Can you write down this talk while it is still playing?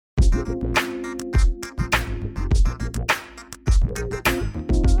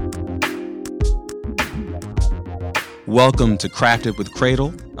Welcome to Crafted with Cradle,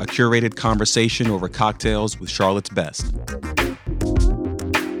 a curated conversation over cocktails with Charlotte's best.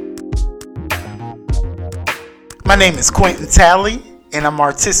 My name is Quentin Talley, and I'm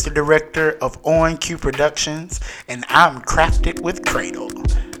Artistic Director of On-Q Productions, and I'm Crafted with Cradle.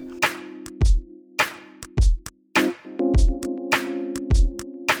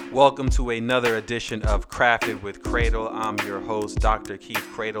 Welcome to another edition of Crafted with Cradle. I'm your host, Dr. Keith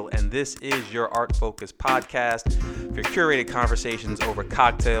Cradle, and this is your art-focused podcast for curated conversations over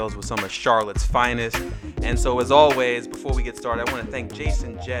cocktails with some of Charlotte's finest. And so, as always, before we get started, I want to thank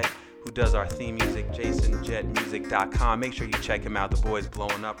Jason Jett, who does our theme music, jasonjetmusic.com. Make sure you check him out. The boy's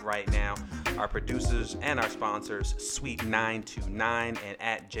blowing up right now. Our producers and our sponsors, Suite 929 and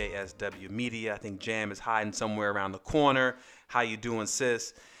at JSW Media. I think Jam is hiding somewhere around the corner. How you doing,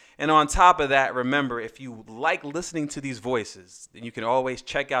 sis? And on top of that, remember, if you like listening to these voices, then you can always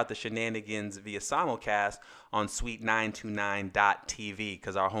check out the shenanigans via simulcast on suite929.tv,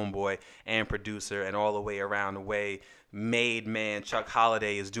 because our homeboy and producer and all the way around the way, made man Chuck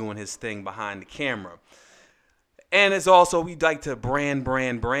Holiday is doing his thing behind the camera. And it's also, we'd like to brand,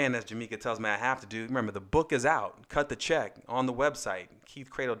 as Jamaica tells me I have to do. Remember, the book is out. Cut the check on the website,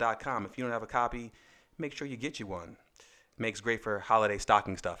 keithcradle.com. If you don't have a copy, make sure you get you one. Makes great for holiday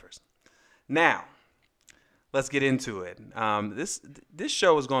stocking stuffers. Now, let's get into it. This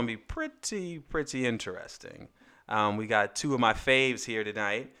show is going to be pretty interesting. We got two of my faves here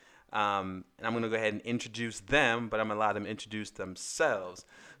tonight, and I'm going to go ahead and introduce them, but I'm going to allow them to introduce themselves.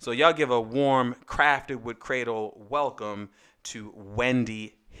 So y'all give a warm Crafted with Cradle welcome to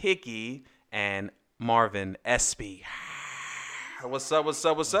Wendy, Hickey, and Marvin, Espy. What's up? What's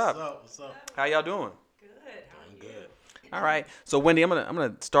up? How y'all doing? Good. All right. So Wendy, I'm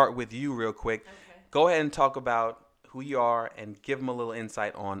gonna start with you real quick. Okay. Go ahead and talk about who you are and give them a little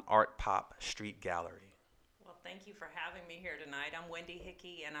insight on Art Pop Street Gallery. Well, thank you for having me here tonight. I'm Wendy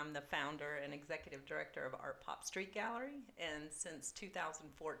Hickey, and I'm the founder and executive director of Art Pop Street Gallery. And since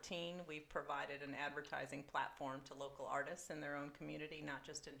 2014, we've provided an advertising platform to local artists in their own community, not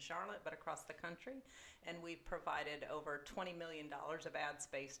just in Charlotte, but across the country. And we've provided over $20 million of ad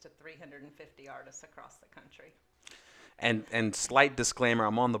space to 350 artists across the country. And slight disclaimer,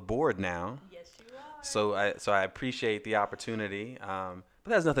 I'm on the board now. Yes, you are. So I appreciate the opportunity, but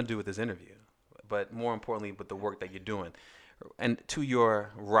that has nothing to do with this interview. But more importantly, with the work that you're doing. And to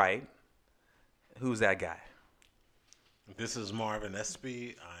your right, who's that guy? This is Marvin,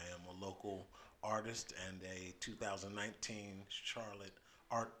 Espy. I am a local artist and a 2019 Charlotte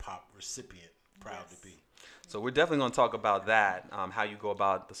Art Pop recipient. Proud to be. So we're definitely going to talk about that, how you go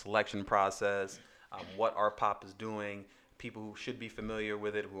about the selection process, what Art Pop is doing, people who should be familiar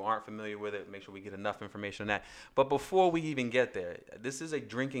with it, who aren't familiar with it, make sure we get enough information on that. But before we even get there, this is a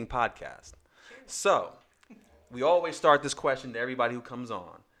drinking podcast. So we always start this question to everybody who comes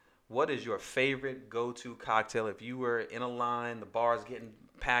on. What is your favorite go-to cocktail? If you were in a line, the bar's getting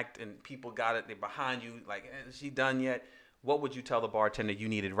packed and people got it, they're behind you, like, is she done yet? What would you tell the bartender you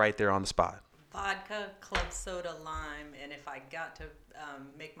needed right there on the spot? Vodka, club soda, lime, and if I got to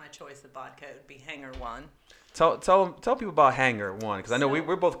make my choice of vodka, it would be Hanger One. Tell people about Hanger One, because I know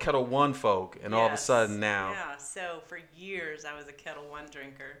we're both Kettle One folk, and all of a sudden now. Yeah, so for years I was a Kettle One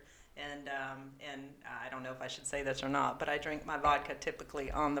drinker, and I don't know if I should say this or not, but I drink my vodka typically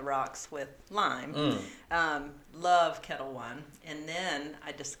on the rocks with lime. Love Kettle One, and then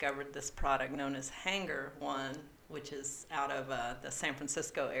I discovered this product known as Hanger One, which is out of the San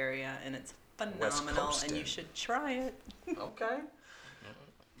Francisco area, and it's phenomenal, and you should try it. Okay.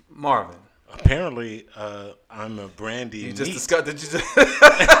 Marvin. Apparently, I'm a brandy. You just discovered. Did you just?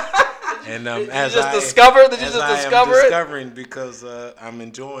 And Did you just discover? Did you just discover it? Discovering because I'm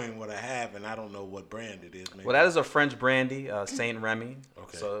enjoying what I have, and I don't know what brand it is. Maybe. Well, that is a French brandy, Saint Remy.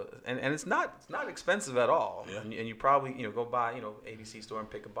 Okay. So and it's not expensive at all. Yeah. And you probably go by ABC store and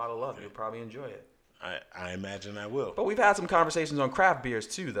pick a bottle of it. You'll probably enjoy it. I imagine I will. But we've had some conversations on craft beers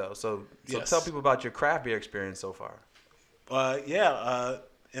too, though. So Yes. Tell people about your craft beer experience so far.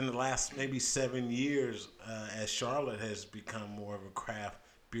 In the last maybe 7 years, as Charlotte has become more of a craft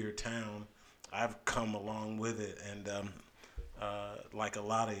beer town, I've come along with it. And like a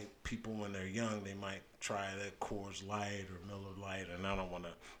lot of people when they're young, they might try that Coors Light or Miller Lite, and I don't want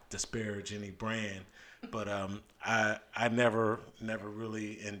to disparage any brand, but I never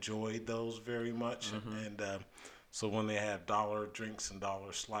really enjoyed those very much. Mm-hmm. And so when they have dollar drinks and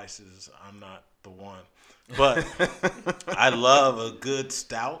dollar slices, I'm not the one. But I love a good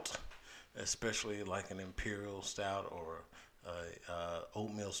stout, especially like an imperial stout or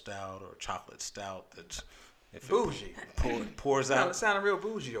oatmeal stout or chocolate stout. That's if Bougie. Pours out. Sounding real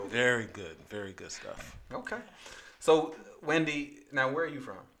bougie over there. Very good stuff. Okay. So, Wendy, now where are you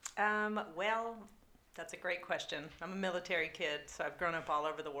from? Well, that's a great question. I'm a military kid, so I've grown up all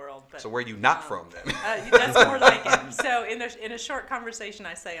over the world. But So where are you not from then? that's more like it. So in a short conversation,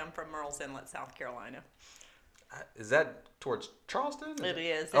 I say I'm from Murrells Inlet, South Carolina. Is that towards Charleston? It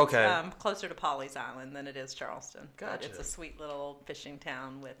is. It's, Okay. Closer to Pawleys Island than it is Charleston. Gotcha. But it's a sweet little fishing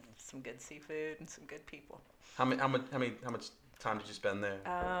town with some good seafood and some good people. How much time did you spend there?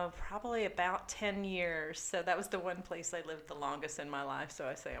 Probably about 10 years. So that was the one place I lived the longest in my life. So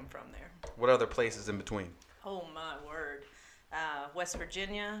I say I'm from there. What other places in between? Oh my word. West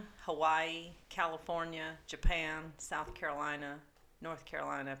Virginia, Hawaii, California, Japan, South Carolina, North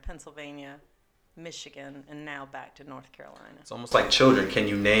Carolina, Pennsylvania, Michigan, and now back to North Carolina. It's almost like children. Can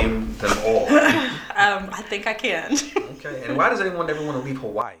you name them all? I think I can. Okay. And why does anyone ever want to leave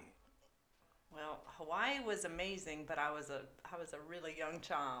Hawaii? Well, Hawaii was amazing, but I was a really young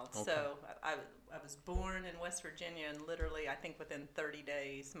child. Okay. So I was born in West Virginia, and literally I think within 30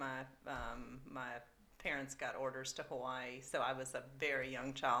 days my parents got orders to Hawaii. So I was a very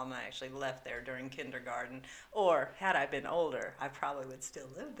young child, and I actually left there during kindergarten. Or had I been older, I probably would still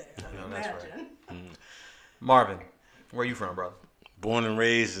live there. I would that's imagine. right. Marvin, where are you from, brother? Born and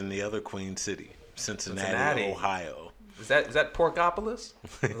raised in the other Queen City, Cincinnati. Ohio. Is that Porkopolis?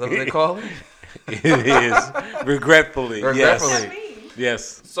 Is that what they call it? It is. Regretfully. What Yes. does that mean?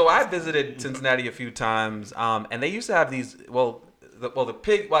 Yes. So I visited Cincinnati a few times, and they used to have these. The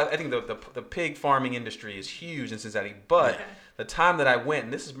pig. Well, I think the pig farming industry is huge in Cincinnati. But the time that I went,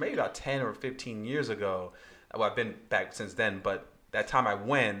 and this is maybe about 10 or 15 years ago. Well, I've been back since then, but that time I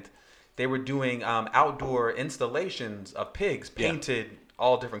went, they were doing outdoor installations of pigs painted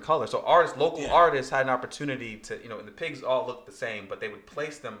all different colors. So local artists had an opportunity to, the pigs all looked the same, but they would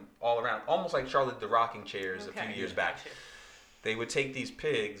place them all around, almost like Charlotte the rocking chairs a few years back. Gotcha. They would take these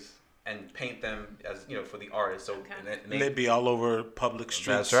pigs and paint them as, for the artist. So And they'd be all over public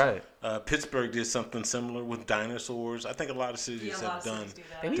streets. That's right. Pittsburgh did something similar with dinosaurs. I think a lot of cities a lot have of done. cities do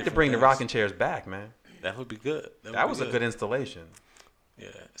that. They need to different bring the things. rocking chairs back, man. That would be good. That was a good installation. Yeah,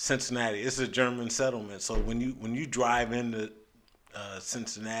 Cincinnati. It's a German settlement. So when you drive into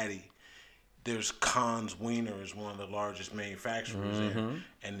Cincinnati, there's Kahn's Wiener is one of the largest manufacturers there.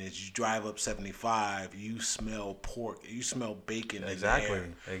 And as you drive up 75, you smell pork. You smell bacon in the air.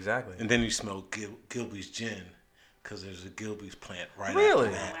 Exactly. And then you smell Gilby's gin because there's a Gilby's plant right Really?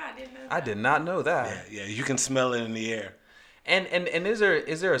 after that. I didn't know I did not know that. Yeah, you can smell it in the air. And is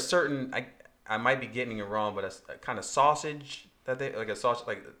there a certain I might be getting it wrong, but a kind of sausage that they like a sausage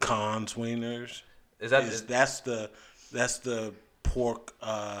like Kahn's Wieners. That's the pork.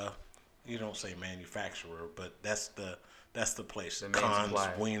 You don't say manufacturer, but that's the place. The main Kahn's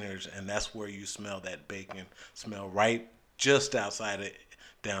supplier. Wieners, and that's where you smell that bacon smell right just outside of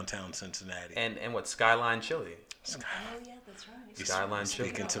downtown Cincinnati. and what Skyline chili. Oh, yeah, that's right. Skyline chili.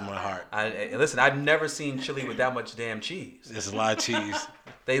 Speaking to my heart. Listen, I've never seen chili with that much damn cheese. There's a lot of cheese.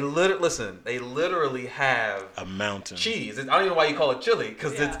 They literally have A mountain. cheese. I don't even know why you call it chili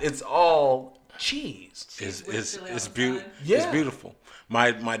because it's all cheese. It's chili on the beautiful. side. It's beautiful.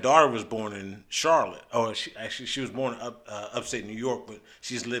 My daughter was born in Charlotte. Oh, she was born upstate New York, but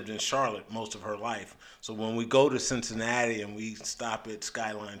she's lived in Charlotte most of her life. So when we go to Cincinnati and we stop at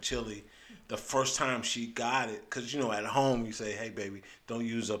Skyline Chili, the first time she got it, because at home you say, "Hey baby, don't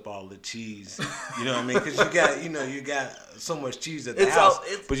use up all the cheese." You know what I mean? Because you got so much cheese at the house.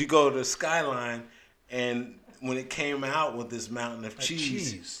 But you go to Skyline, and when it came out with this mountain of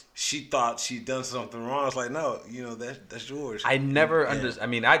cheese, she thought she'd done something wrong. I was like, "No, that's yours." I never understood. I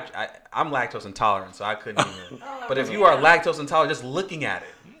mean, I'm lactose intolerant, so I couldn't even. But if you are lactose intolerant, just looking at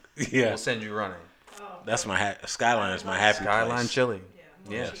it will send you running. That's Skyline is my happy Skyline place. chili.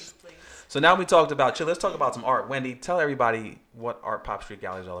 Yeah, Yes. cheese, please. So now we talked about chili. Let's talk about some art. Wendy, tell everybody what Art Pop Street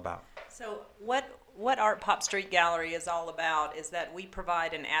Gallery is all about. So what Art Pop Street Gallery is all about is that we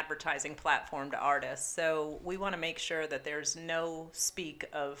provide an advertising platform to artists. So we want to make sure that there's no speak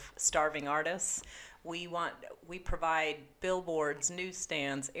of starving artists. We provide billboards,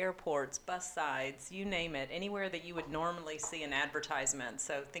 newsstands, airports, bus sides, you name it, anywhere that you would normally see an advertisement.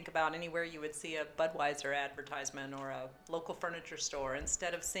 So think about anywhere you would see a Budweiser advertisement or a local furniture store.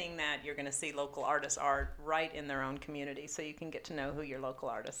 Instead of seeing that, you're going to see local artists' art right in their own community, so you can get to know who your local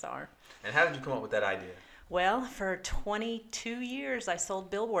artists are. And how did you come up with that idea? Well, for 22 years, I sold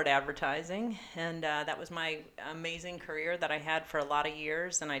billboard advertising, and that was my amazing career that I had for a lot of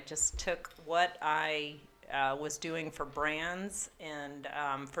years. And I just took what I was doing for brands and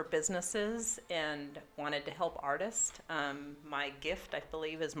for businesses, and wanted to help artists. My gift, I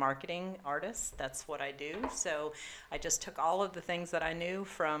believe, is marketing artists. That's what I do. So I just took all of the things that I knew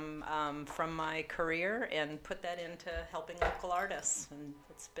from my career and put that into helping local artists, and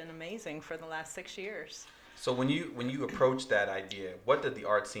it's been amazing for the last 6 years. So when you approached that idea, what did the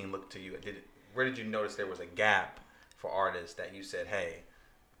art scene look to you? Where did you notice there was a gap for artists that you said, hey,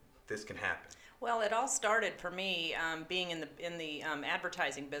 this can happen? Well, it all started for me being in the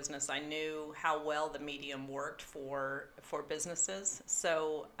advertising business. I knew how well the medium worked for businesses.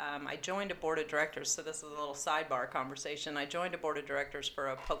 So I joined a board of directors. So this is a little sidebar conversation. I joined a board of directors for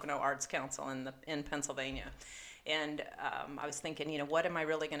a Pocono Arts Council in Pennsylvania. And I was thinking, what am I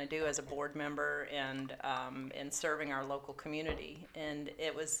really going to do as a board member and serving our local community? And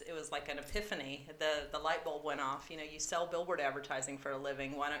it was like an epiphany. The light bulb went off. You sell billboard advertising for a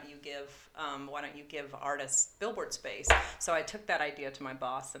living. Why don't you give artists billboard space? So I took that idea to my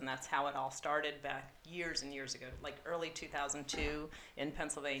boss, and that's how it all started back years and years ago, like early 2002 in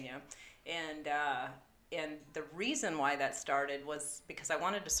Pennsylvania. And the reason why that started was because I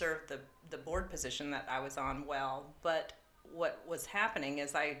wanted to serve the board position that I was on well. But what was happening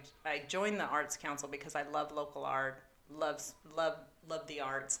is I joined the Arts Council because I love local art, love the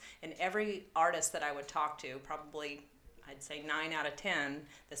arts. And every artist that I would talk to, probably I'd say 9 out of 10,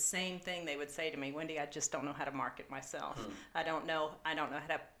 the same thing they would say to me, Wendy, I just don't know how to market myself. I don't know how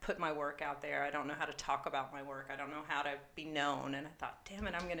to put my work out there. I don't know how to talk about my work. I don't know how to be known. And I thought, damn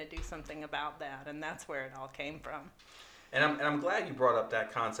it, I'm going to do something about that. And that's where it all came from. And I'm glad you brought up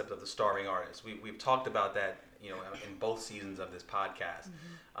that concept of the starving artist. We've talked about that, in both seasons of this podcast.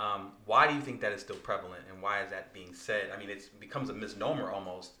 Why do you think that is still prevalent, and why is that being said? I mean, it becomes a misnomer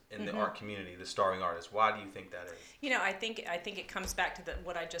almost in the art community, the starving artist. Why do you think that is? I think it comes back to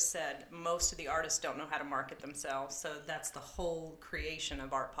what I just said. Most of the artists don't know how to market themselves, so that's the whole creation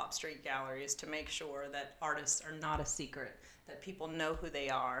of Art Pop Street Gallery, is to make sure that artists are not a secret, that people know who they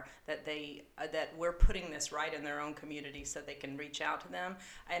are, that we're putting this right in their own community so they can reach out to them.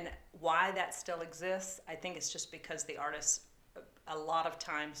 And why that still exists, I think it's just because the artists a lot of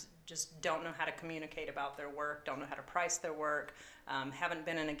times just don't know how to communicate about their work, don't know how to price their work, haven't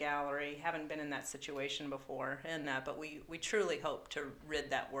been in a gallery, haven't been in that situation before. And but we truly hope to rid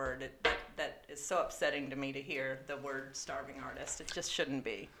that word. That is so upsetting to me to hear, the word starving artist. It just shouldn't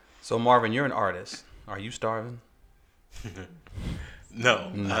be. So Marvin, you're an artist. Are you starving?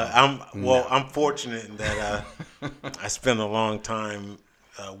 No. I'm fortunate in that I spent a long time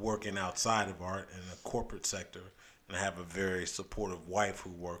working outside of art in the corporate sector, and I have a very supportive wife who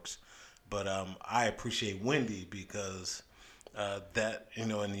works. But I appreciate Wendy because that in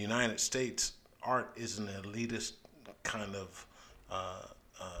the United States, art is an elitist kind of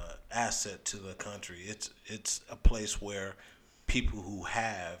asset to the country. It's a place where people who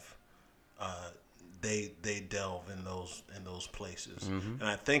have they delve in those places, and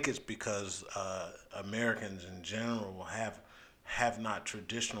I think it's because Americans in general have not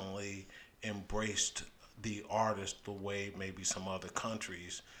traditionally embraced the artist the way maybe some other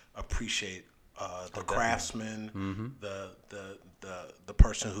countries appreciate the craftsman, the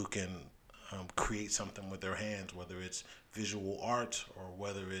person who can create something with their hands, whether it's visual art or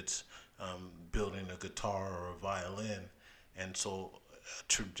whether it's building a guitar or a violin. And so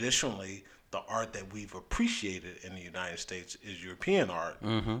traditionally, the art that we've appreciated in the United States is European art,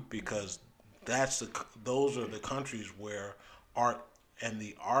 because those are the countries where art and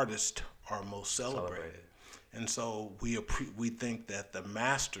the artist are most celebrated. And so we think that the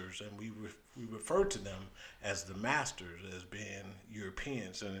masters, and we refer to them as the masters, as being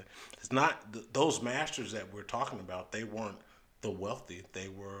Europeans. And it's not those masters that we're talking about. They weren't the wealthy. They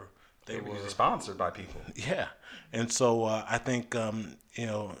were sponsored by people. Yeah. And so I think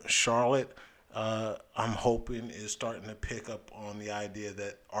Charlotte, I'm hoping, is starting to pick up on the idea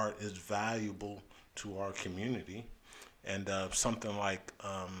that art is valuable to our community, and something like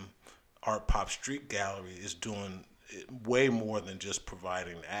Art Pop Street Gallery is doing way more than just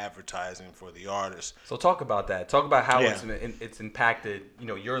providing advertising for the artists. So talk about that. Talk about how it's impacted,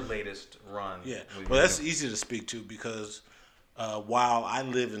 your latest run. Yeah. Well, that's easy to speak to because while I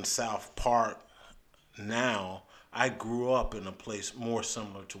live in South Park now, I grew up in a place more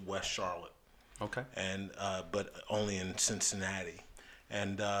similar to West Charlotte. Okay. And but only in Cincinnati.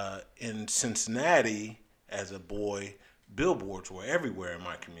 And in Cincinnati, as a boy, billboards were everywhere in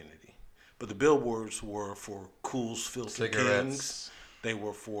my community. But the billboards were for Cool's Filter Kings. They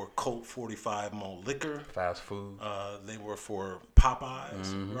were for Colt 45 malt liquor. Fast food. They were for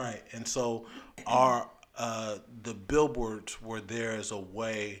Popeyes, right? And so the billboards were there as a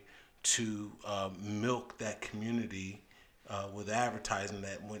way to milk that community with advertising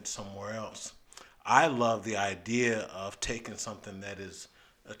that went somewhere else. I love the idea of taking something that is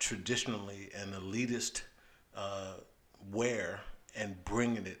traditionally an elitist wear and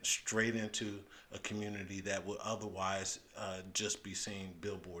bringing it straight into a community that would otherwise just be seeing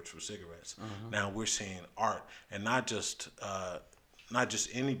billboards for cigarettes. Now we're seeing art, and not just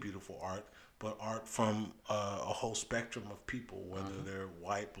any beautiful art, but art from a whole spectrum of people, whether they're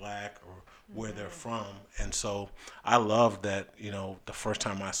white, black, or where they're from. And so I love that, the first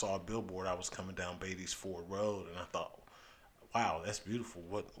time I saw a billboard, I was coming down Beatty's Ford Road, and I thought, wow, that's beautiful.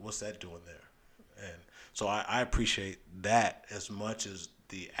 What's that doing there? And so I appreciate that as much as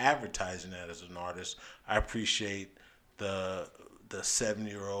the advertising that as an artist. I appreciate the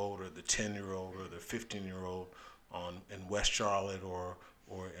 7-year-old or the 10-year-old or the 15-year-old in West Charlotte or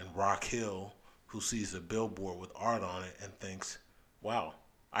in Rock Hill who sees a billboard with art on it and thinks, wow,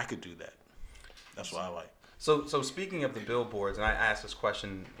 I could do that. That's what I like. So speaking of the billboards, and I ask this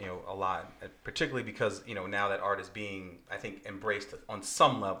question, a lot, particularly because, now that art is being, I think, embraced on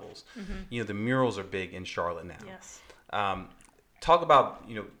some levels. The murals are big in Charlotte now. Yes. Talk about,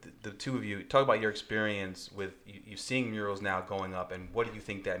 the two of you, talk about your experience with you seeing murals now going up, and what do you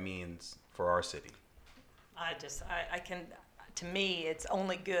think that means for our city? I can, to me, it's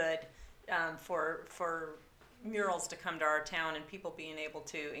only good for murals to come to our town and people being able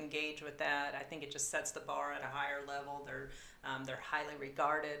to engage with that. I think it just sets the bar at a higher level. They're highly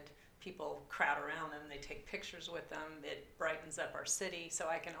regarded. People crowd around them. They take pictures with them. It brightens up our city. So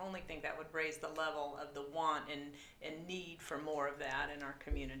I can only think that would raise the level of the want and need for more of that in our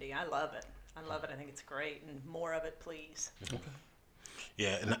community. I love it. I think it's great, and more of it, please. Okay.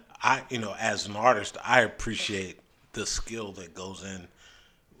 Yeah, and I, as an artist, I appreciate the skill that goes in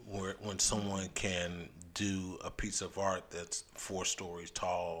when someone can do a piece of art that's 4 stories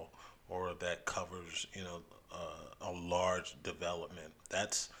tall or that covers, a large development.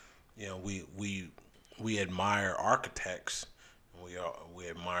 That's, we admire architects. We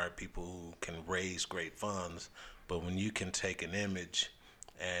admire people who can raise great funds, but when you can take an image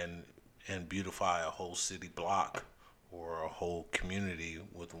and beautify a whole city block or a whole community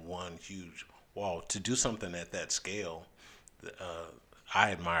with one huge wall, to do something at that scale,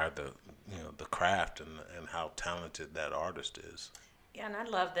 I admire the craft and how talented that artist is. Yeah, and I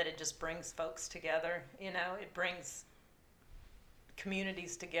love that it just brings folks together. It brings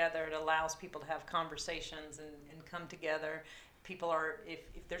communities together. It allows people to have conversations and come together. People are, if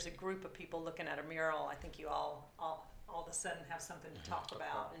there's a group of people looking at a mural, I think you all of a sudden have something to talk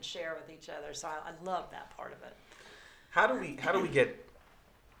about and share with each other. So I love that part of it. How do we get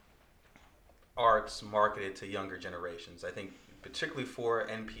arts marketed to younger generations? I think particularly for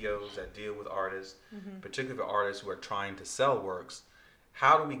NPOs that deal with artists, particularly for artists who are trying to sell works,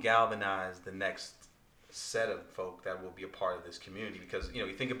 how do we galvanize the next set of folk that will be a part of this community? Because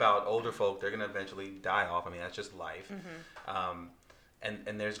you think about older folk, they're going to eventually die off. I mean, that's just life.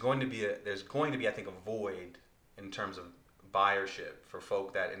 And there's going to be I think a void in terms of buyership for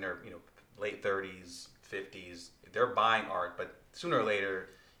folk that in their late 30s, 50s, they're buying art, but sooner or later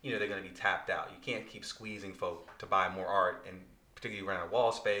they're going to be tapped out. You can't keep squeezing folk to buy more art, and particularly run out of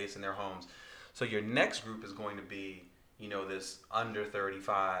wall space in their homes. So your next group is going to be this under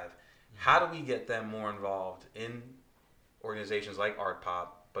 35. How do we get them more involved in organizations like Art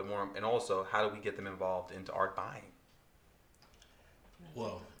Pop, but more, and also how do we get them involved into art buying?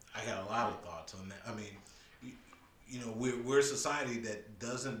 Well, I got a lot of thoughts on that. I mean, we're a society that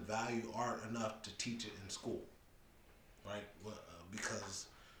doesn't value art enough to teach it in school, right? Because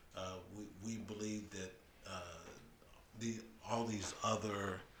we believe that all these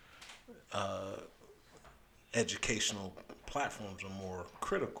other educational platforms are more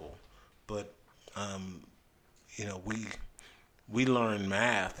critical, but we learn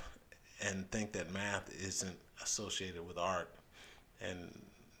math and think that math isn't associated with art, and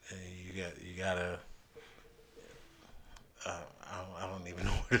you gotta. I don't even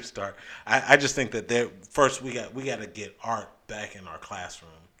know where to start. I just think that first we got to get art back in our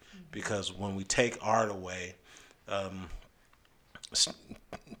classroom, because when we take art away,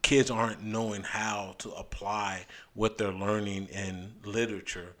 kids aren't knowing how to apply what they're learning in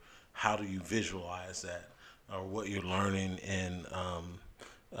literature. How do you visualize that, or what you're learning in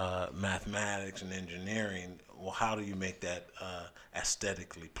mathematics and engineering? Well, how do you make that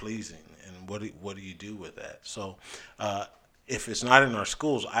aesthetically pleasing, and what do you do with that? So if it's not in our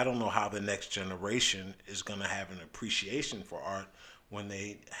schools, I don't know how the next generation is going to have an appreciation for art when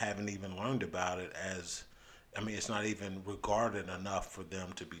they haven't even learned about it as I mean, it's not even regarded enough for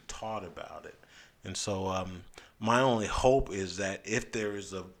them to be taught about it. And so my only hope is that if there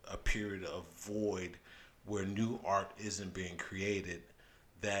is a period of void where new art isn't being created,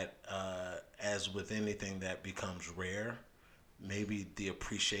 that as with anything that becomes rare, maybe the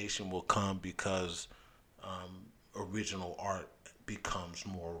appreciation will come because original art becomes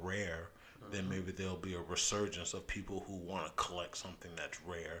more rare. Then maybe there'll be a resurgence of people who want to collect something that's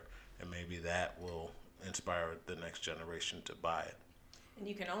rare, and maybe that will inspire the next generation to buy it. And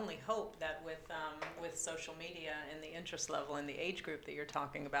you can only hope that with social media and the interest level and the age group that you're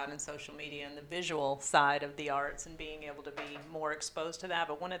talking about in social media and the visual side of the arts and being able to be more exposed to that.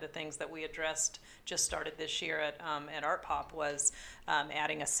 But one of the things that we just started this year at Art Pop was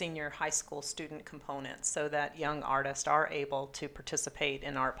adding a senior high school student component so that young artists are able to participate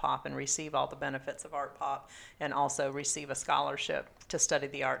in Art Pop and receive all the benefits of Art Pop and also receive a scholarship to study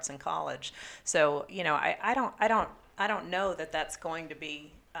the arts in college. So, I don't know that that's going to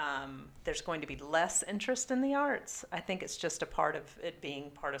be, there's going to be less interest in the arts. I think it's just a part of it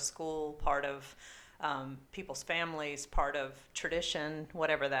being part of school, part of people's families, part of tradition,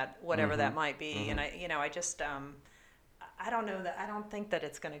 whatever that might be. And I just, I don't know that, I don't think that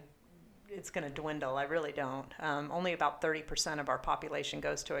it's going to dwindle. I really don't. Only about 30% of our population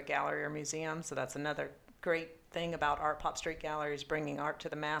goes to a gallery or museum, so that's another great thing about Art Pop Street Galleries, bringing art to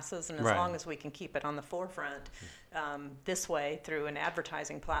the masses, and as long as we can keep it on the forefront this way through an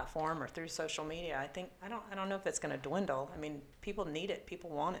advertising platform or through social media, I don't know if it's going to dwindle. I mean, people need it, people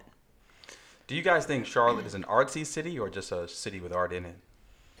want it. Do you guys think Charlotte is an artsy city or just a city with art in it?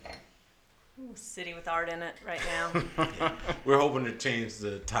 Ooh, city with art in it right now. We're hoping to change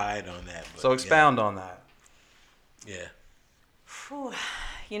the tide on that. So expound on that. Yeah. Whew.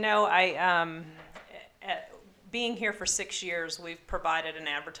 Being here for 6 years, we've provided an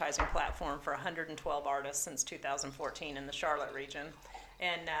advertising platform for 112 artists since 2014 in the Charlotte region.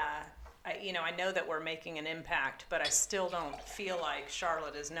 And, I know that we're making an impact, but I still don't feel like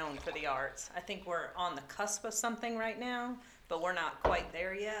Charlotte is known for the arts. I think we're on the cusp of something right now, but we're not quite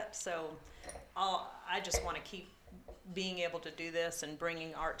there yet. So I just want to keep being able to do this and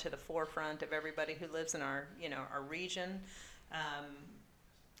bringing art to the forefront of everybody who lives in our region.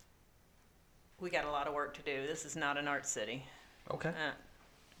 We got a lot of work to do. This is not an art city. Okay.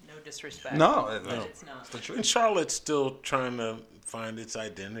 No disrespect. No, it's not. It's the truth. And Charlotte's still trying to find its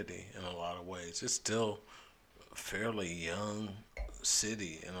identity in a lot of ways. It's still a fairly young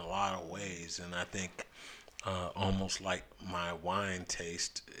city in a lot of ways, and I think almost like my wine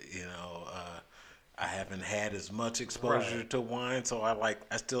taste, I haven't had as much exposure to wine, so I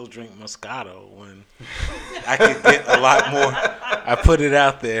still drink Moscato when I could get a lot more. I put it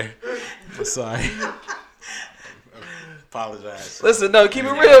out there. Sorry. Apologize. Listen, no, keep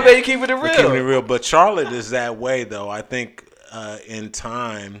it real, man. Keep it real. Keeping it real. But Charlotte is that way, though. I think in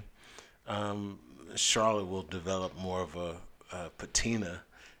time, Charlotte will develop more of a patina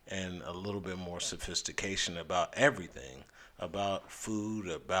and a little bit more sophistication about everything, about food,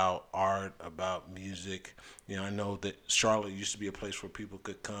 about art, about music. I know that Charlotte used to be a place where people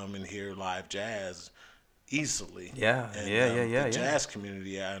could come and hear live jazz easily. Yeah. The jazz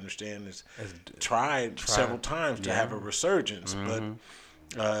community, I understand, has tried several times to have a resurgence.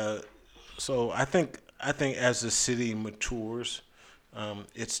 But so I think as the city matures,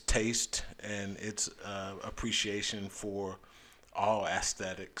 its taste and its appreciation for all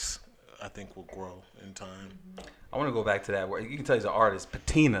aesthetics, I think, will grow in time. I want to go back to that word. You can tell he's an artist.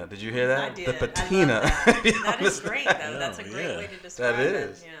 Patina. Did you hear that? I did. The patina. That is great, though. That's a great way to describe that it.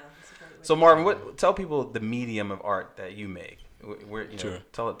 is. Yeah, that's a great way So Marvin, tell people the medium of art that you make. Sure.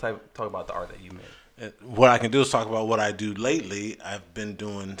 Talk about the art that you make. What I can do is talk about what I do lately. I've been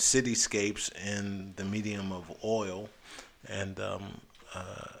doing cityscapes in the medium of oil, and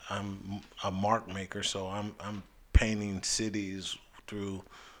I'm a mark maker, so I'm painting cities through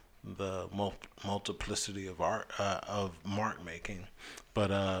the multiplicity of art of mark making.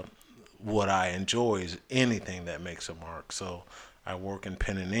 But what I enjoy is anything that makes a mark. So I work in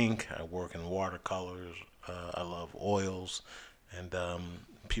pen and ink. I work in watercolors. I love oils, and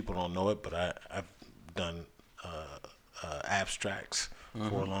people don't know it, but I've done abstracts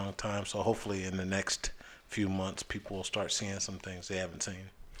for a long time. So hopefully in the next few months, people will start seeing some things they haven't seen.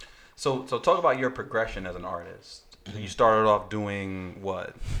 So talk about your progression as an artist. You started off doing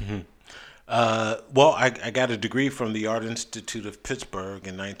what? Well, I got a degree from the Art Institute of Pittsburgh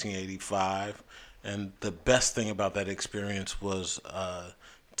in 1985, and the best thing about that experience was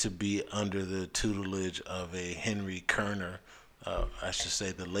to be under the tutelage of a Henry Kerner. I should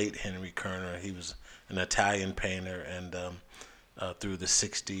say the late Henry Kerner. He was an Italian painter, and through the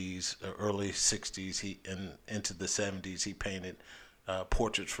 60s, early 60s, and into the 70s, he painted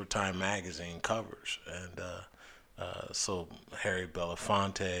portraits for Time magazine covers. And so Harry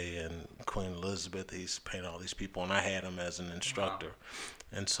Belafonte and Queen Elizabeth, he's painted all these people, and I had him as an instructor.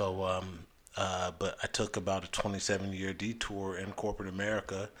 Wow. And so, but I took about a 27-year detour in corporate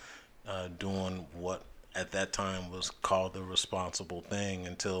America, doing what at that time was called the responsible thing,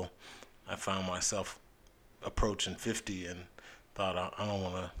 until I found myself approaching 50 and thought, I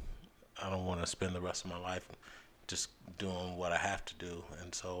don't want to spend the rest of my life just doing what I have to do.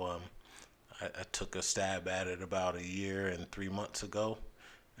 And so I took a stab at it about a year and 3 months ago.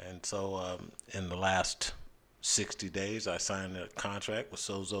 And so in the last 60 days, I signed a contract with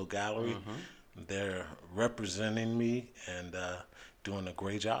Sozo Gallery. Mm-hmm. They're representing me and doing a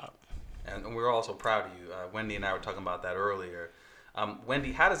great job. And we're also proud of you. Wendy and I were talking about that earlier.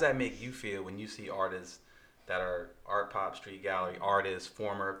 Wendy, how does that make you feel when you see artists that are Art Pop Street Gallery artists,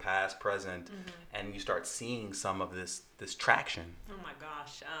 former, past, present, and you start seeing some of this traction? Oh my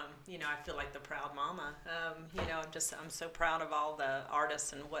gosh, I feel like the proud mama. I'm so proud of all the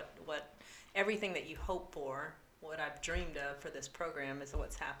artists and what everything that you hope for, what I've dreamed of for this program is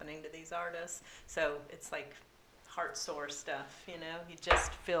what's happening to these artists. So it's like heart sore stuff, you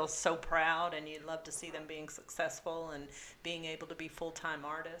just feel so proud, and you love to see them being successful and being able to be full-time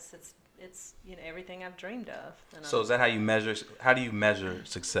artists. It's everything I've dreamed of. So is that how you measure? How do you measure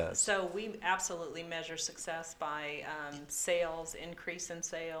success? So we absolutely measure success by sales, increase in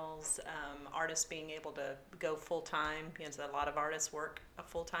sales, artists being able to go full time. A lot of artists work a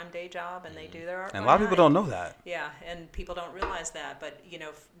full time day job and they do their art. And a lot of people don't know that. Yeah, and people don't realize that. But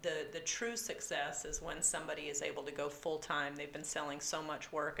the true success is when somebody is able to go full time. They've been selling so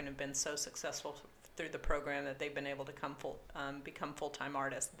much work and have been so successful through the program that they've been able to become full-time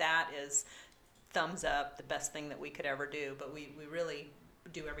artists. That is thumbs up, the best thing that we could ever do. But we really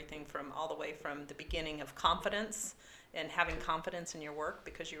do everything from all the way from the beginning of confidence and having confidence in your work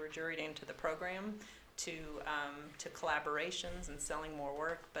because you were juried into the program to collaborations and selling more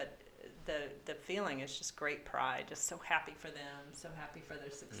work. But the feeling is just great pride, just so happy for them, so happy for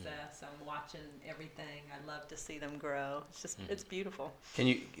their success. I'm watching everything. I love to see them grow. It's just it's beautiful. Can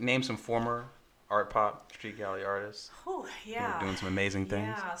you name some former Art Pop Street Gallery artists? Oh, yeah. Doing some amazing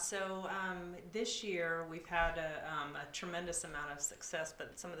things. Yeah, so this year we've had a tremendous amount of success,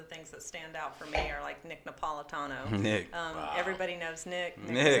 but some of the things that stand out for me are like Nick Napolitano. Nick. Wow. Everybody knows Nick.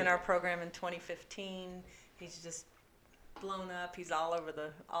 Nick was in our program in 2015. He's just blown up. He's all over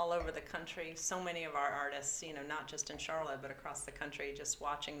the country. So many of our artists, not just in Charlotte, but across the country, just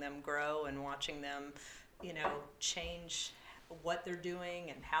watching them grow and watching them, change what they're doing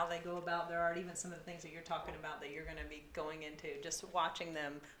and how they go about their art, even some of the things that you're talking about that you're going to be going into, just watching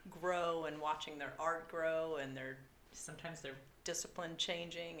them grow and watching their art grow and sometimes their discipline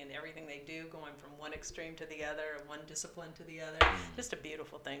changing and everything they do going from one extreme to the other, one discipline to the other. Just a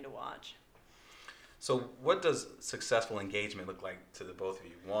beautiful thing to watch. So what does successful engagement look like to the both of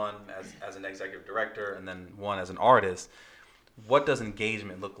you? One as an executive director and then one as an artist. What does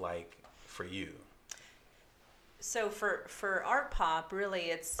engagement look like for you? So for Art Pop, really,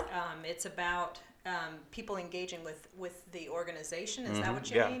 it's about people engaging with the organization. Is that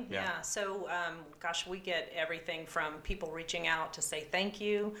what you mean? Yeah. So, we get everything from people reaching out to say thank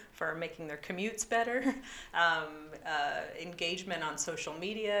you for making their commutes better, engagement on social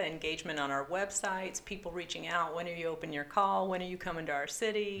media, engagement on our websites, people reaching out, when are you open your call, when are you coming to our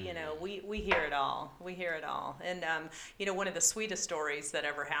city? We hear it all. We hear it all. And one of the sweetest stories that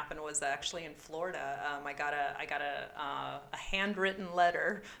ever happened was actually in Florida. I got a handwritten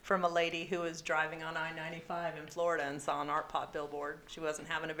letter from a lady who was driving on I-95 in Florida and saw an Art Pop billboard. She wasn't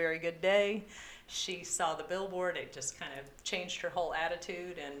having a very good day. She saw the billboard. It just kind of changed her whole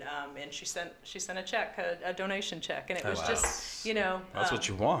attitude, and she sent a check, a donation check, and it was just that's what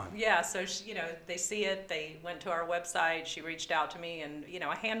you want. Yeah. So they see it. They went to our website. She reached out to me, and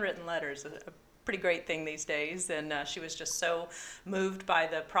a handwritten letter is a pretty great thing these days. And she was just so moved by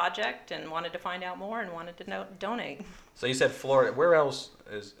the project and wanted to find out more and wanted to donate. So you said Florida. Where else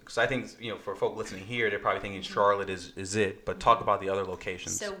is? Because I think for folk listening here, they're probably thinking Charlotte is it. But talk about the other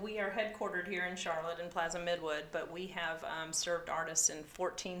locations. So we are headquartered here in Charlotte in Plaza Midwood, but we have served artists in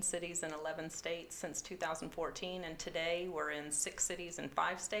 14 cities and 11 states since 2014, and today we're in 6 cities and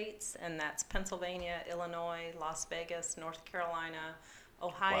 5 states, and that's Pennsylvania, Illinois, Las Vegas, North Carolina,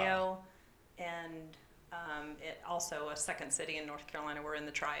 Ohio, and also a second city in North Carolina. We're in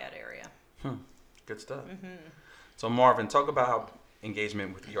the Triad area. Good stuff. Mm-hmm. So Marvin, talk about how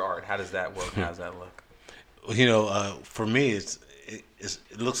engagement with your art. How does that work? How does that look? For me, it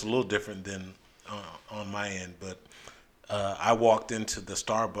looks a little different than on my end, but I walked into the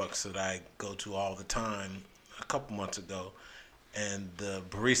Starbucks that I go to all the time a couple months ago, and the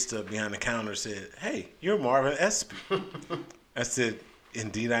barista behind the counter said, "Hey, you're Marvin Espy." I said,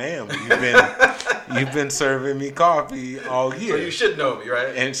 "Indeed, I am. You've been serving me coffee all year. So you should know me,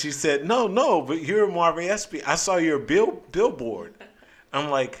 right?" And she said, "No, but you're Marvin Espy. I saw your billboard." I'm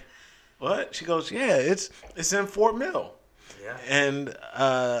like, "What?" She goes, "Yeah, it's in Fort Mill." Yeah. And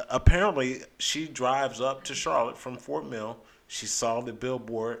apparently, she drives up to Charlotte from Fort Mill. She saw the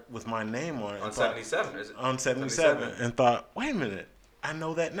billboard with my name on it. On 77, is it? On 77, and thought, "Wait a minute, I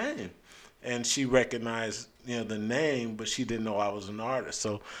know that name." And she recognized, the name, but she didn't know I was an artist.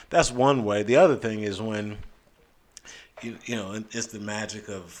 So that's one way. The other thing is when, it's the magic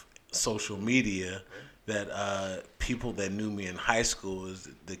of social media that people that knew me in high school is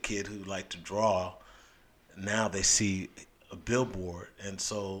the kid who liked to draw. Now they see a billboard, and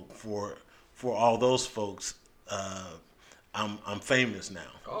so for all those folks, I'm famous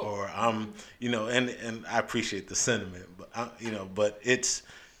now, or I'm, and I appreciate the sentiment, but but it's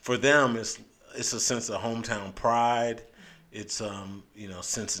for them, it's a sense of hometown pride. It's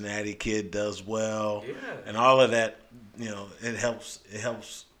Cincinnati kid does well, and all of that. It helps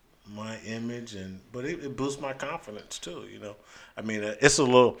my image, but it boosts my confidence too. I mean, it's a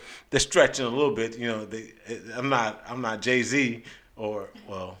little, they're stretching a little bit. I'm not Jay-Z, or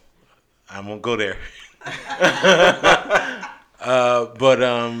well, I won't go there.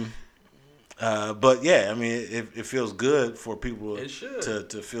 But yeah, I mean, it feels good for people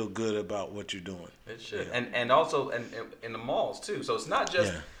to feel good about what you're doing. It should, and also in the malls too. So it's not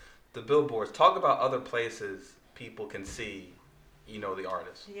just the billboards. Talk about other places people can see, the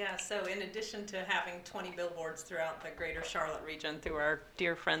artist. Yeah, so in addition to having 20 billboards throughout the greater Charlotte region through our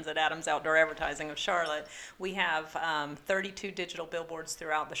dear friends at Adams Outdoor Advertising of Charlotte, we have 32 digital billboards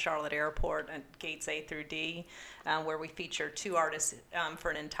throughout the Charlotte airport at gates A through D, where we feature 2 artists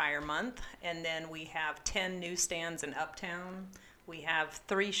for an entire month. And then we have 10 newsstands in Uptown. We have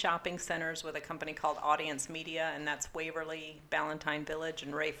 3 shopping centers with a company called Audience Media, and that's Waverly, Ballantine Village,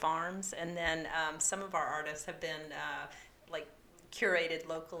 and Ray Farms. And then some of our artists have been curated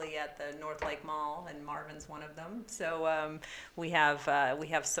locally at the North Lake Mall, and Marvin's one of them. So we have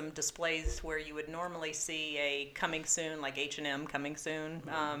some displays where you would normally see a coming soon, like H&M coming soon,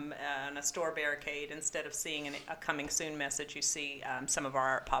 on a store barricade. Instead of seeing a coming soon message, you see some of our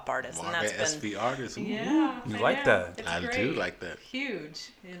art pop artists. Marvin, and that's Espy artists. Ooh. Yeah, You like that? It's I great. do like that.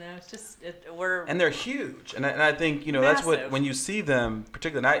 Huge, it's just And they're huge, and I think that's what Massive. when you see them,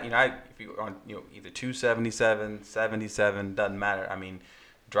 particularly if you're on either 277, 77, doesn't matter. I mean,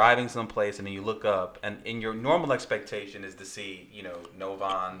 driving someplace and then you look up, and in your normal expectation is to see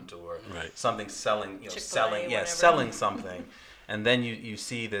Novant or something selling, Chick-fil-A, whatever. selling something, and then you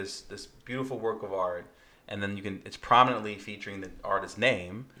see this beautiful work of art, and then it's prominently featuring the artist's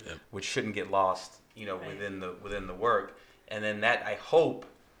name, which shouldn't get lost, within the work, and then that I hope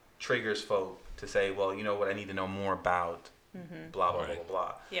triggers folk to say, well, you know what, I need to know more about. Blah, blah, blah, blah,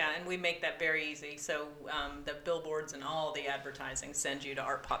 blah. Yeah, and we make that very easy. So the billboards and all the advertising send you to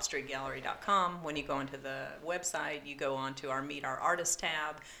artpopstreetgallery.com. When you go into the website, you go onto our Meet Our Artist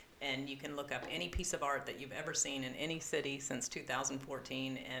tab, and you can look up any piece of art that you've ever seen in any city since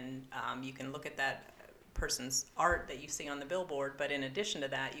 2014, and you can look at that person's art that you see on the billboard, but in addition to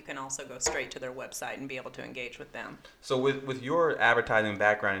that, you can also go straight to their website and be able to engage with them. So with your advertising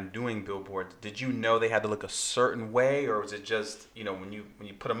background and doing billboards, did you know they had to look a certain way, or was it just, when you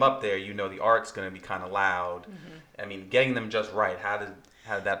put them up there, the art's going to be kind of loud? I mean, getting them just right, how did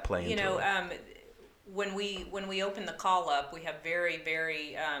that play into it? When we open the call up, we have very,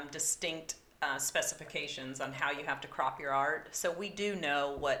 very distinct specifications on how you have to crop your art. So we do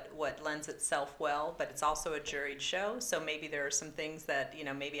know what lends itself well, but it's also a juried show. So maybe there are some things that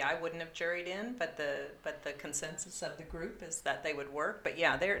maybe I wouldn't have juried in, but the consensus of the group is that they would work. But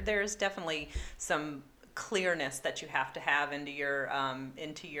yeah, there's definitely some clearness that you have to have into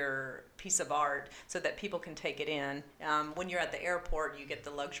your piece of art so that people can take it in. When you're at the airport, you get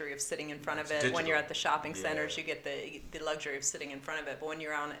the luxury of sitting in front of it. Digital. When you're at the shopping centers, you get the luxury of sitting in front of it. But when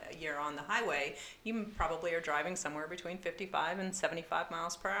you're on the highway, you probably are driving somewhere between 55 and 75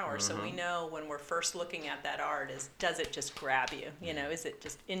 miles per hour. So we know when we're first looking at that art does it just grab you? Is it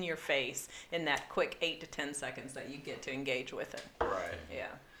just in your face in that quick 8 to 10 seconds that you get to engage with it? Right. Yeah.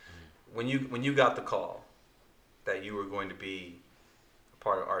 When you got the call that you were going to be a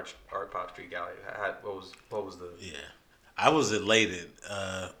part of Art Pop Street Gallery, what was the? Yeah, I was elated.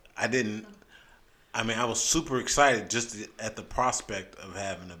 I was super excited just at the prospect of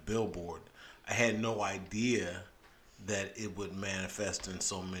having a billboard. I had no idea that it would manifest in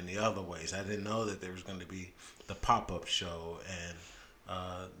so many other ways. I didn't know that there was going to be the pop-up show and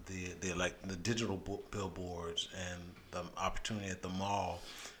the digital billboards and the opportunity at the mall,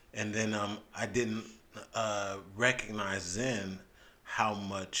 and then I didn't recognize then how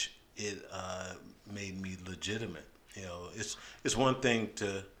much it made me legitimate. It's one thing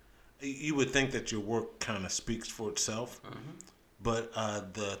you would think that your work kind of speaks for itself, but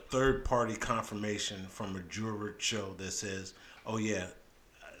the third-party confirmation from a juror show that says, "Oh yeah,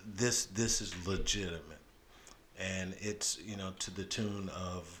 this is legitimate," and it's to the tune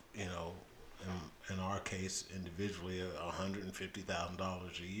of in our case individually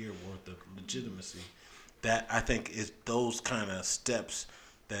 $150,000 a year worth of legitimacy. That I think is those kind of steps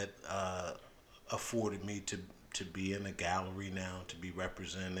that afforded me to be in a gallery now, to be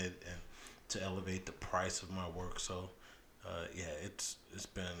represented, and to elevate the price of my work. So it's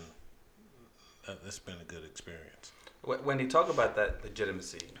been a good experience. Wendy, talk about that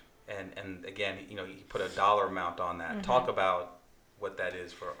legitimacy, and again, you put a dollar amount on that. Talk about what that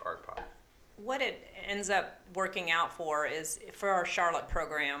is for Art Pop. What it ends up working out for is, for our Charlotte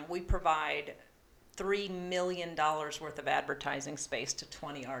program, we provide $3 million worth of advertising space to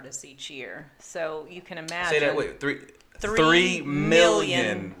 20 artists each year. So you can imagine. Say that, wait, 3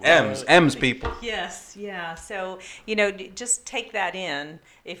 million M's people. Yes, yeah. So just take that in.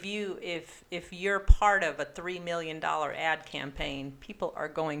 If you're part of a $3 million ad campaign, people are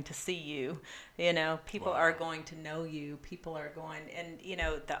going to see you. People are going to know you. People are going, and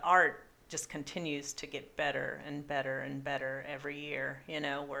the art just continues to get better and better and better every year.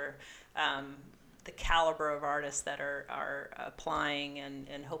 We're the caliber of artists that are applying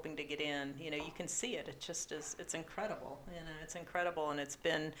and hoping to get in, you can see it. It just is, it's incredible. It's incredible, and it's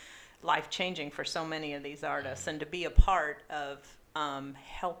been life-changing for so many of these artists. And to be a part of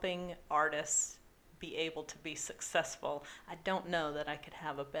helping artists be able to be successful, I don't know that I could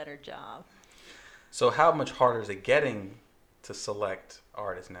have a better job. So how much harder is it getting to select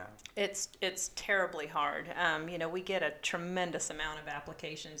artists now? It's terribly hard. We get a tremendous amount of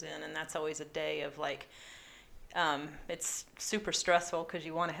applications in, and that's always a day of it's super stressful because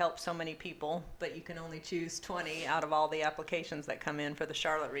you want to help so many people, but you can only choose 20 out of all the applications that come in for the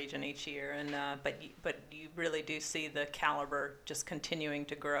Charlotte region each year. And but you really do see the caliber just continuing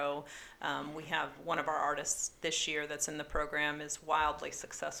to grow. We have one of our artists this year that's in the program is wildly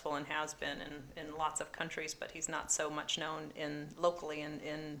successful and has been in lots of countries, but he's not so much known locally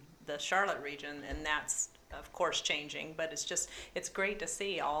in the Charlotte region, and that's of course changing, but it's great to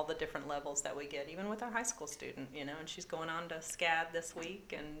see all the different levels that we get, even with our high school student, and she's going on to SCAD this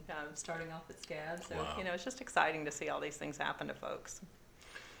week and starting off at SCAD. So, wow. It's just exciting to see all these things happen to folks.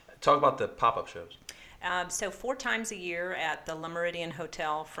 Talk about the pop-up shows. So 4 times a year at the Le Méridien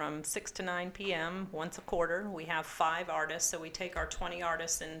Hotel from 6 to 9 p.m. once a quarter. We have 5 artists, so we take our 20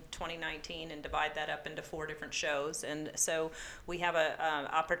 artists in 2019 and divide that up into 4 different shows. And so we have an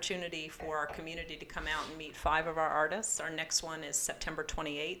opportunity for our community to come out and meet 5 of our artists. Our next one is September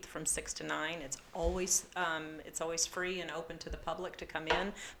 28th from 6 to 9. It's always free and open to the public to come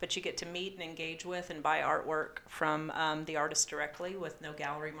in, but you get to meet and engage with and buy artwork from the artist directly with no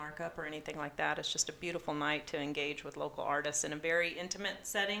gallery markup or anything like that. It's just a beautiful night to engage with local artists in a very intimate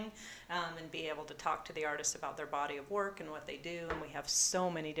setting, and be able to talk to the artists about their body of work and what they do. And we have so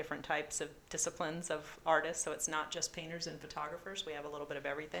many different types of disciplines of artists, so it's not just painters and photographers. We have a little bit of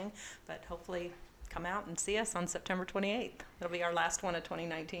everything, but hopefully come out and see us on September 28th. It'll be our last one of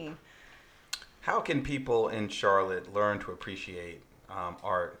 2019. How can people in Charlotte learn to appreciate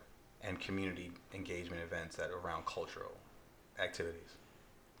art and community engagement events that are around cultural activities?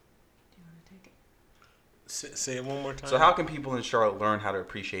 Say it one more time. So how can people in Charlotte learn how to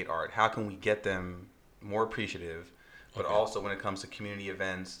appreciate art? How can we get them more appreciative, but also when it comes to community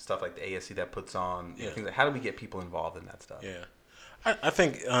events, stuff like the ASC that puts on, things how do we get people involved in that stuff? Yeah. I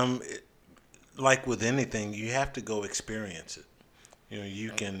think, like with anything, you have to go experience it.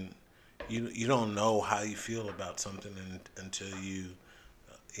 You don't know how you feel about something until you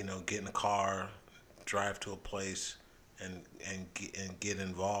get in a car, drive to a place, and get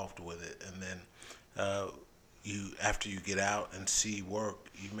involved with it, and then after you get out and see work,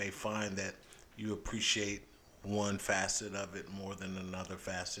 you may find that you appreciate one facet of it more than another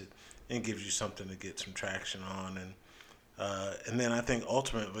facet, and it gives you something to get some traction on. And then I think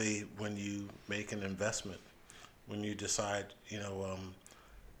ultimately when you make an investment, when you decide,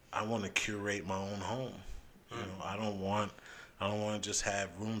 I want to curate my own home. I I don't want to just have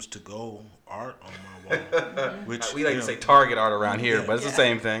rooms to go art on my wall. Which We like to say Target art around here, yeah. but it's the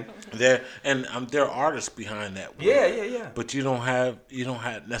same thing. There are artists behind that work. Yeah. But you don't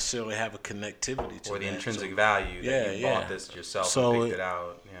necessarily have a connectivity to Or the that. intrinsic value that you bought this yourself and picked it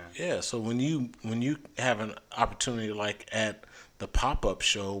out. Yeah. So when you have an opportunity like at the pop-up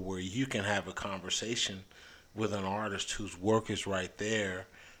show where you can have a conversation with an artist whose work is right there,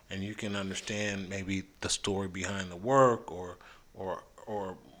 and you can understand maybe the story behind the work or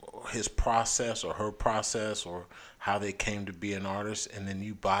his process or her process or how they came to be an artist, and then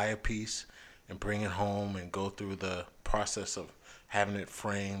you buy a piece and bring it home and go through the process of having it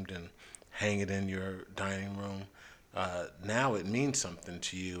framed and hang it in your dining room. Now it means something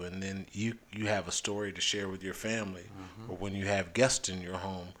to you, and then you have a story to share with your family, or when you have guests in your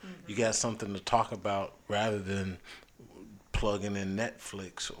home, you got something to talk about rather than plugging in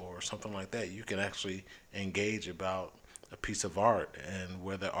Netflix or something like that. You can actually engage about a piece of art and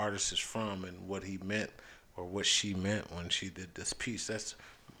where the artist is from and what he meant or what she meant when she did this piece. That's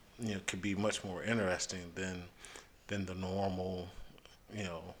could be much more interesting than the normal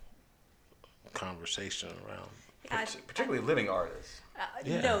conversation around. Particularly living artists.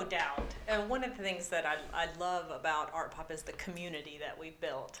 No doubt. And one of the things that I love about Art Pop is the community that we've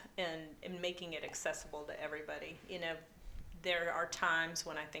built and making it accessible to everybody. There are times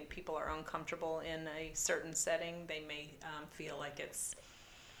when I think people are uncomfortable in a certain setting. They may feel like it's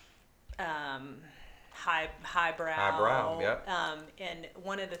highbrow. Highbrow, yep. And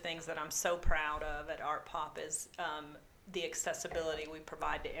one of the things that I'm so proud of at Art Pop is the accessibility we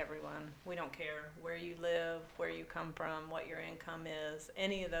provide to everyone. We don't care where you live, where you come from, what your income is,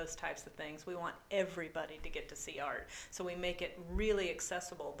 any of those types of things. We want everybody to get to see art. So we make it really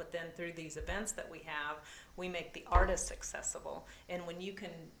accessible, but then through these events that we have, we make the artists accessible. And when you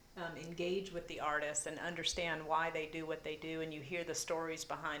can engage with the artists and understand why they do what they do, and you hear the stories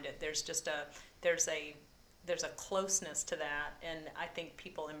behind it, there's a closeness to that, and I think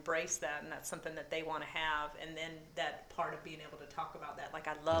people embrace that, and that's something that they want to have. And then that part of being able to talk about that, like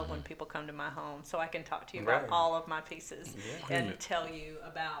I love when people come to my home, so I can talk to you about all of my pieces and tell you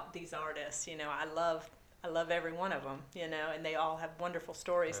about these artists. I love every one of them, and they all have wonderful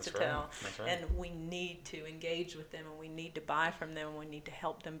stories to tell. That's right. And we need to engage with them, and we need to buy from them, and we need to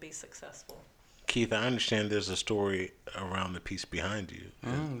help them be successful. Keith, I understand there's a story around the piece behind you. A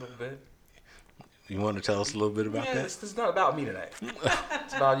little bit. You want to tell us a little bit about that? This is not about me tonight.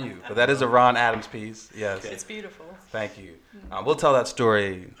 It's about you. But that is a Ron Adams piece. Yes. It's beautiful. Thank you. We'll tell that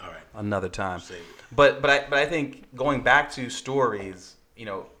story another time. But I think going back to stories,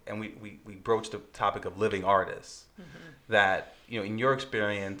 and we broached the topic of living artists, that, in your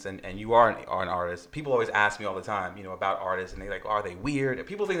experience, and you are an artist, people always ask me all the time, about artists, and they're like, are they weird? And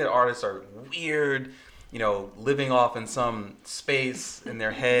people think that artists are weird, living off in some space in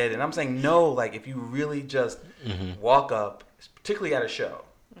their head. And I'm saying, no, like if you really just walk up, particularly at a show,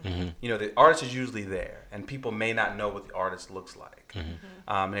 the artist is usually there, and people may not know what the artist looks like.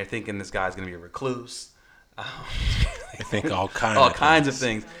 And they're thinking this guy's going to be a recluse. They think all kinds of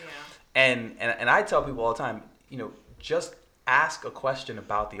things. And I tell people all the time, just ask a question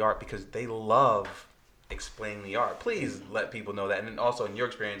about the art, because they love explaining the art. Please let people know that. And then also in your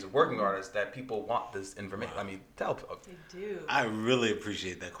experience of working artists, that people want this information. I mean, tell people. They do. I really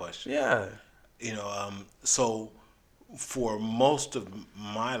appreciate that question. Yeah. So for most of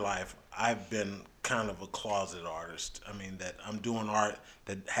my life, I've been kind of a closet artist. I mean, that I'm doing art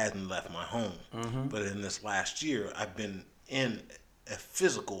that hasn't left my home. But in this last year, I've been in a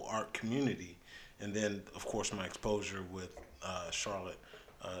physical art community. And then, of course, my exposure with Charlotte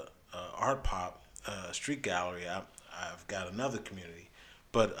Art Pop, Street Gallery, I've got another community.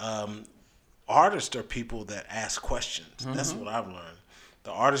 But artists are people that ask questions. That's what I've learned.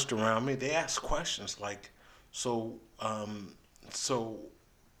 The artists around me, they ask questions like, so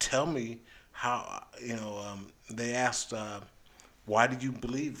tell me how, they asked, why did you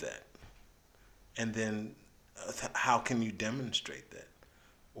believe that? And then how can you demonstrate that?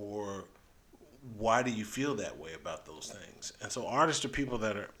 Or why do you feel that way about those things? And so artists are people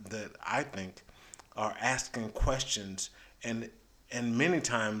that I think are asking questions, and many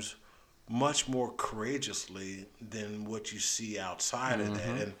times much more courageously than what you see outside of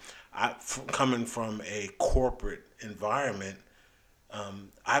that. And coming from a corporate environment,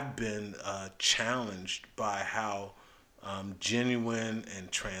 I've been challenged by how genuine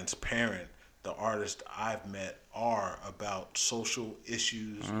and transparent the artists I've met are about social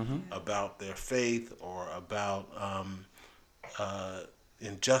issues, about their faith, or about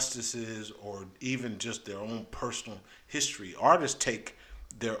injustices, or even just their own personal history. Artists take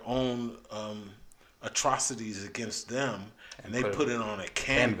their own atrocities against them, and they put it on a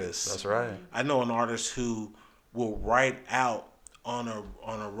canvas. That's right. I know an artist who will write out on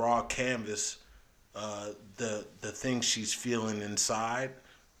a raw canvas the things she's feeling inside,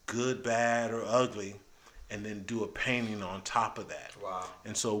 good, bad, or ugly, and then do a painting on top of that. Wow.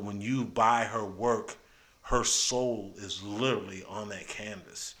 And so when you buy her work, her soul is literally on that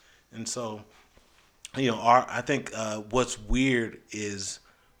canvas. And so, I think what's weird is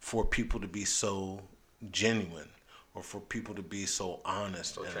for people to be so genuine, or for people to be so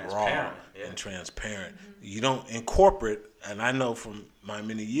honest and raw and transparent. You don't, in corporate, and I know from my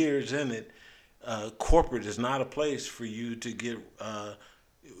many years in it, corporate is not a place for you to get,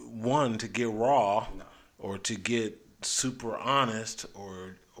 to get raw, or to get super honest,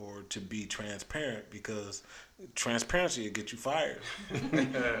 or to be transparent, because transparency will get you fired.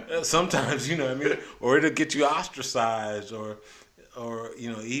 Sometimes, or it'll get you ostracized, or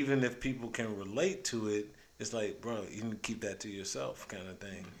even if people can relate to it, it's like, bro, you can keep that to yourself, kind of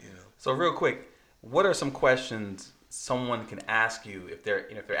thing. So real quick, what are some questions someone can ask you if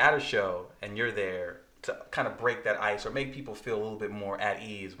they're at a show and you're there to kind of break that ice or make people feel a little bit more at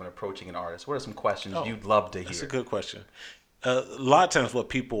ease when approaching an artist? What are some questions you'd love to hear? That's a good question. A lot of times what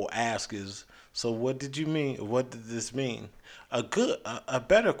people ask is, so what did you mean? What did this mean? A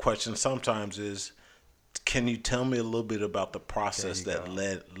better question sometimes is, can you tell me a little bit about the process that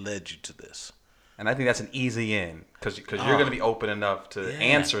led you to this? And I think that's an easy in, because you're going to be open enough to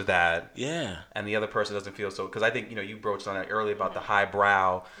answer that. Yeah. And the other person doesn't feel so, because I think, you broached on that earlier about the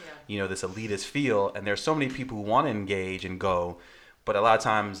highbrow, this elitist feel. And there's so many people who want to engage and go, but a lot of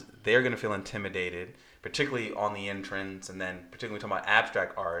times they're going to feel intimidated, particularly on the entrance, and then particularly talking about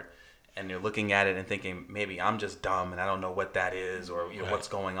abstract art. And they're looking at it and thinking, maybe I'm just dumb and I don't know what that is, or what's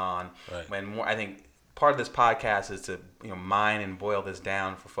going on. Right. When I think part of this podcast is to mine and boil this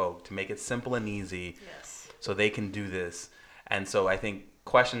down for folk, to make it simple and easy, so they can do this. And so I think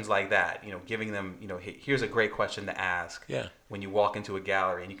questions like that, giving them, here's a great question to ask when you walk into a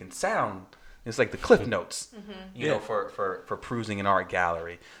gallery, and you can sound, it's like the cliff notes, for perusing an art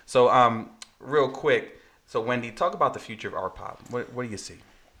gallery. So real quick, so Wendy, talk about the future of art pop. What do you see?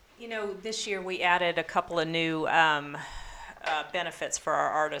 This year we added a couple of new benefits for our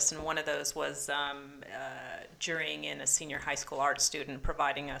artists, and one of those was jurying in a senior high school art student,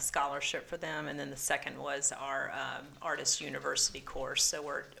 providing a scholarship for them, and then the second was our Artist University course. So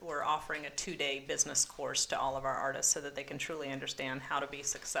we're offering a 2-day business course to all of our artists so that they can truly understand how to be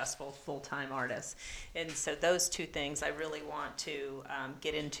successful full-time artists. And so those two things I really want to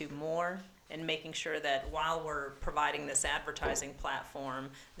get into more, and making sure that while we're providing this advertising platform,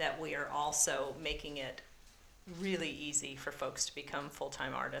 that we are also making it really easy for folks to become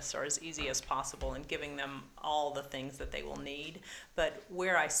full-time artists, or as easy as possible, and giving them all the things that they will need. But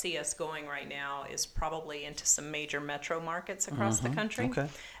where I see us going right now is probably into some major metro markets across the country. Okay.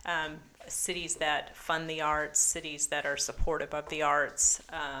 Cities that fund the arts, cities that are supportive of the arts,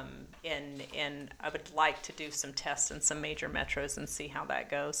 and I would like to do some tests in some major metros and see how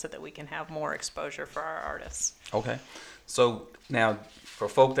that goes, so that we can have more exposure for our artists. Okay. So now, for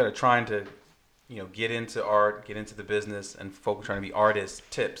folk that are trying to get into art, get into the business, and folk trying to be artists,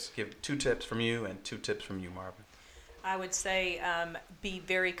 tips. Give 2 tips from you and 2 tips from you, Marvin. I would say be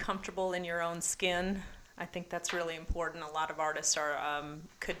very comfortable in your own skin. I think that's really important. A lot of artists are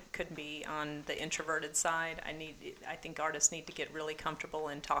could be on the introverted side. I think artists need to get really comfortable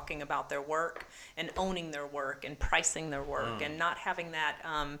in talking about their work and owning their work and pricing their work, and not having that,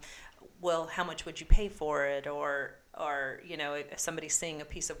 well, how much would you pay for it, or if somebody's seeing a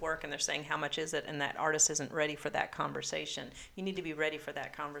piece of work and they're saying, how much is it, and that artist isn't ready for that conversation. You need to be ready for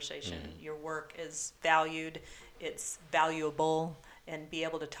that conversation. Your work is valued, it's valuable, and be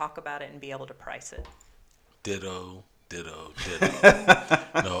able to talk about it and be able to price it. Ditto.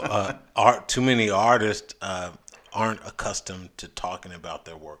 No, too many artists aren't accustomed to talking about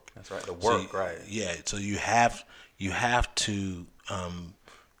their work. That's right, the work, right. Yeah, so you have to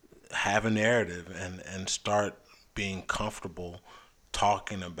have a narrative and start being comfortable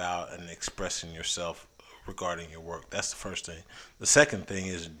talking about and expressing yourself regarding your work. That's the first thing. The second thing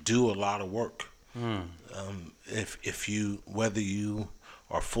is do a lot of work. If you, whether you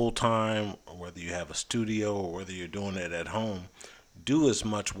are full-time, or whether you have a studio, or whether you're doing it at home, do as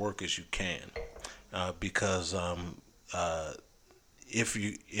much work as you can, because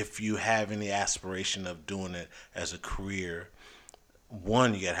if you have any aspiration of doing it as a career,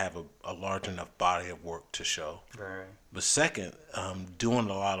 one, you got to have a large enough body of work to show. Right. But second, doing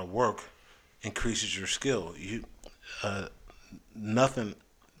a lot of work increases your skill. Nothing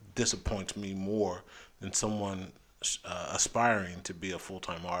disappoints me more than someone aspiring to be a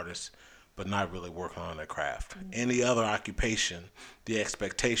full-time artist but not really working on their craft. Any other occupation, the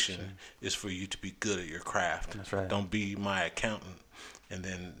expectation is for you to be good at your craft. That's right. Don't be my accountant and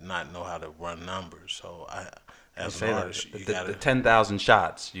then not know how to run numbers. So as Say an that artist, you the gotta 10,000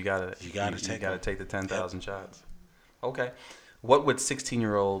 shots. You gotta take the 10,000 shots. Okay. What would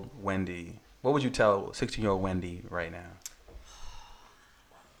 16-year-old Wendy? What would you tell 16-year-old Wendy right now?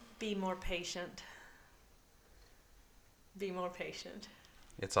 Be more patient. Be more patient.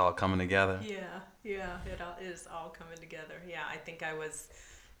 It's all coming together. Yeah, it all is all coming together. Yeah, I think I was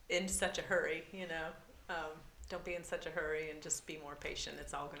in such a hurry, don't be in such a hurry and just be more patient.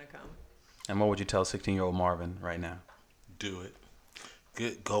 It's all going to come. And what would you tell 16-year-old Marvin right now? Do it.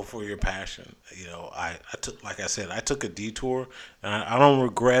 Go for your passion. I took, like I said, I took a detour, and I don't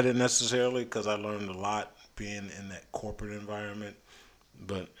regret it necessarily because I learned a lot being in that corporate environment.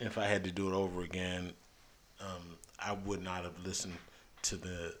 But if I had to do it over again, I would not have listened to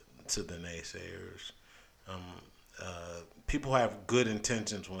the naysayers. People have good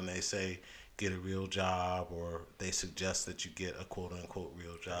intentions when they say get a real job, or they suggest that you get a quote unquote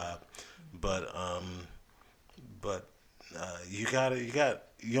real job, but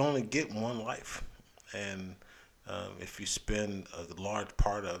you only get one life, and if you spend a large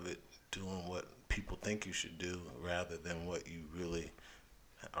part of it doing what people think you should do rather than what you really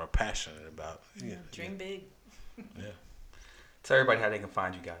are passionate about, Dream big. Yeah. Tell everybody how they can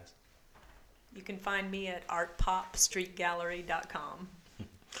find you guys. You can find me at artpopstreetgallery.com.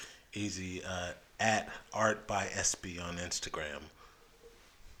 Easy. At Art by Espy on Instagram.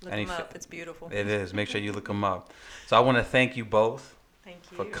 Look them up. It's beautiful. It is. Make sure you look them up. So I want to thank you both. Thank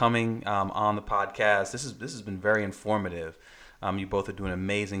you for coming on the podcast. This has been very informative. You both are doing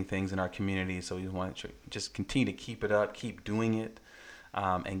amazing things in our community, so we want to just continue to keep it up, keep doing it,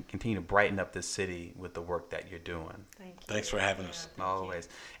 and continue to brighten up this city with the work that you're doing. Thank you. Thanks for having us. Always.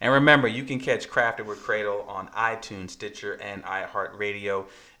 And remember, you can catch Crafted with Cradle on iTunes, Stitcher, and iHeartRadio.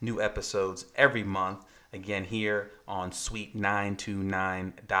 New episodes every month. Again, here on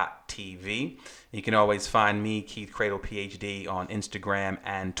sweet929.tv. You can always find me, Keith Cradle, PhD, on Instagram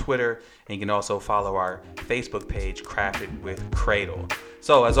and Twitter. And you can also follow our Facebook page, Crafted with Cradle.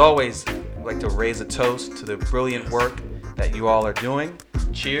 So, as always, I'd like to raise a toast to the brilliant work that you all are doing.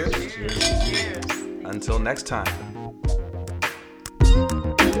 Cheers. Cheers. Until next time.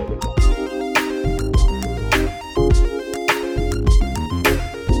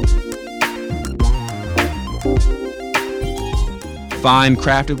 Find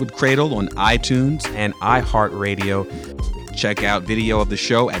Crafted with Cradle on iTunes and iHeartRadio. Check out video of the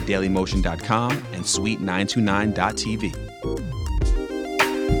show at dailymotion.com and sweet929.tv.